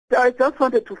I just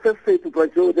wanted to first say to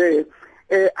Brajo there,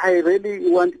 I really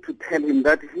want to tell him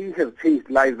that he has changed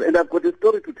lives, and I've got a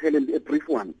story to tell him, a brief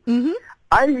one. Mm-hmm.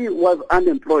 I was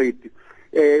unemployed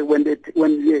when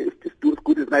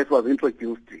Good is Nice was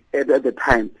introduced at the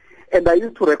time, and I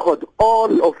used to record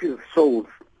all of his shows.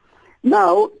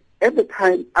 Now, at the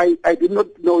time, I did not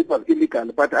know it was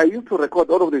illegal, but I used to record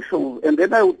all of the shows, and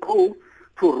then I would go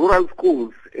to rural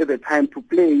schools at the time to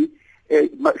play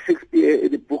Shakespeare,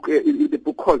 the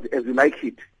book called As You Like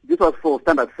It. This was for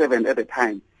Standard 7 at the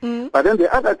time. Mm-hmm. But then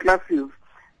the other classes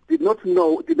did not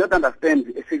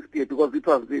understand Shakespeare because it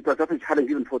was just a challenge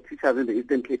even for teachers in the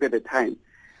Eastern Cape at the time.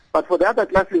 But for the other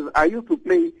classes, I used to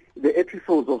play the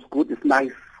episodes of Good is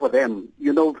Nice for them,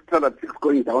 Standard 6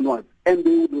 going downwards, and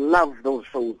they would love those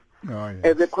shows. Oh, yes.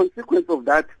 As a consequence of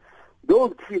that,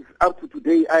 those kids up to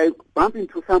today, I bump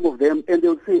into some of them, and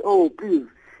they'll say, "Oh, please,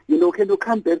 can you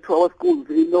come back to our schools?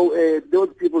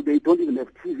 Those people, they don't even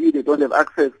have TV, they don't have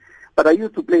access." But I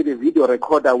used to play the video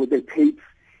recorder with the tapes,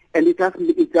 and it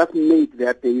just made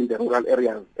their day in the rural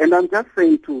areas. And I'm just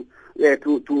saying to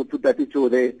Daticho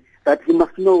there that he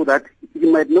must know that he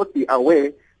might not be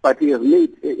aware, but he has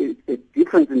made a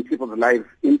difference in people's lives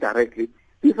indirectly.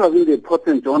 This was in the Port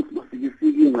St. John's,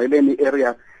 in Maileni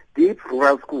area, deep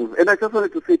rural schools. And I just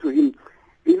wanted to say to him,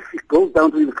 if he goes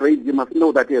down to his grave, he must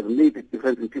know that he has made a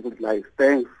difference in people's lives.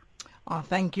 Thanks. Oh,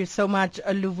 thank you so much.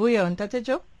 Luvuyo and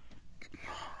Tatejo?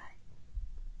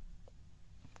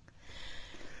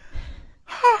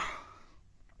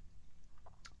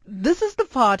 This is the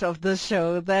part of the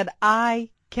show that I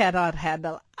cannot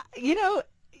handle.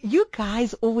 You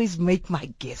guys always make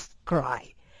my guests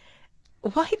cry.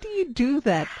 Why do you do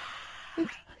that?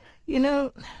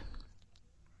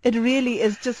 It really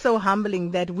is just so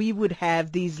humbling that we would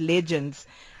have these legends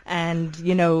and,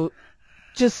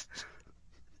 just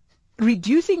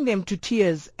reducing them to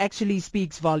tears actually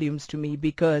speaks volumes to me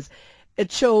because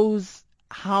it shows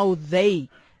how they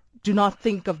do not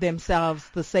think of themselves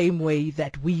the same way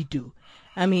that we do.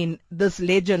 I mean, this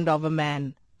legend of a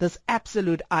man, this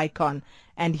absolute icon,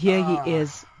 and here he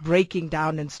is breaking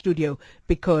down in studio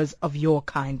because of your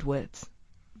kind words.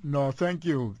 No, thank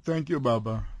you. Thank you,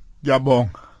 Baba.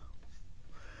 Jabong.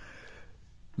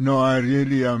 No, I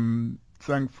really am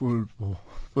thankful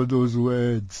for those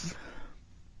words.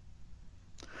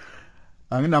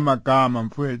 Anginamakama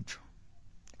mfowethu.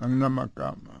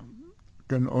 Anginamakama.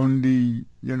 Can only,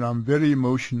 I'm very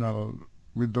emotional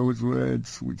with those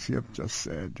words which you have just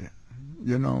said,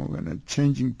 and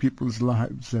changing people's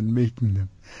lives and making them